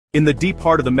In the deep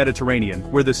heart of the Mediterranean,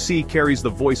 where the sea carries the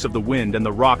voice of the wind and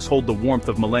the rocks hold the warmth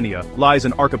of millennia, lies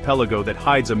an archipelago that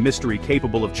hides a mystery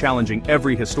capable of challenging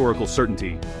every historical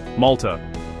certainty: Malta.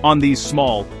 On these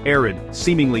small, arid,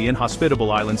 seemingly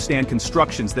inhospitable islands stand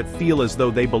constructions that feel as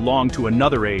though they belong to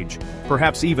another age,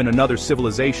 perhaps even another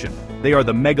civilization. They are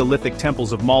the megalithic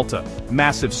temples of Malta,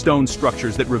 massive stone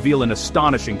structures that reveal an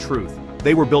astonishing truth.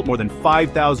 They were built more than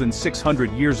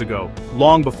 5,600 years ago,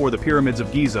 long before the pyramids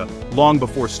of Giza, long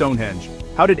before Stonehenge.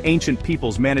 How did ancient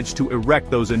peoples manage to erect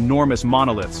those enormous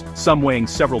monoliths, some weighing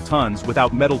several tons,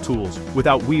 without metal tools,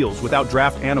 without wheels, without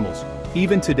draft animals?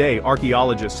 Even today,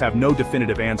 archaeologists have no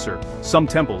definitive answer. Some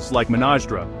temples, like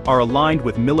Mnajdra, are aligned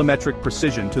with millimetric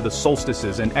precision to the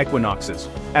solstices and equinoxes.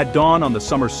 At dawn on the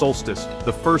summer solstice,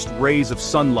 the first rays of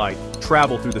sunlight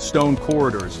travel through the stone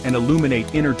corridors and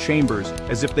illuminate inner chambers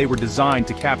as if they were designed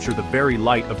to capture the very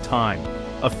light of time.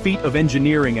 A feat of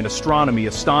engineering and astronomy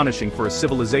astonishing for a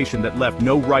civilization that left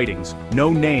no writings,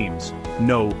 no names,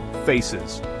 no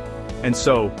faces. And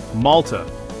so, Malta,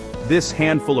 this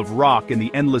handful of rock in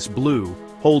the endless blue,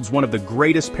 holds one of the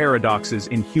greatest paradoxes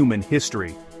in human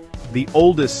history. The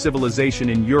oldest civilization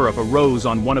in Europe arose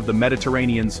on one of the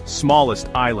Mediterranean's smallest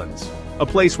islands. A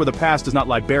place where the past does not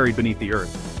lie buried beneath the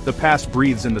earth. The past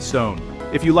breathes in the stone.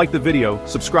 If you liked the video,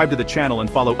 subscribe to the channel and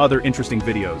follow other interesting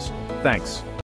videos. Thanks.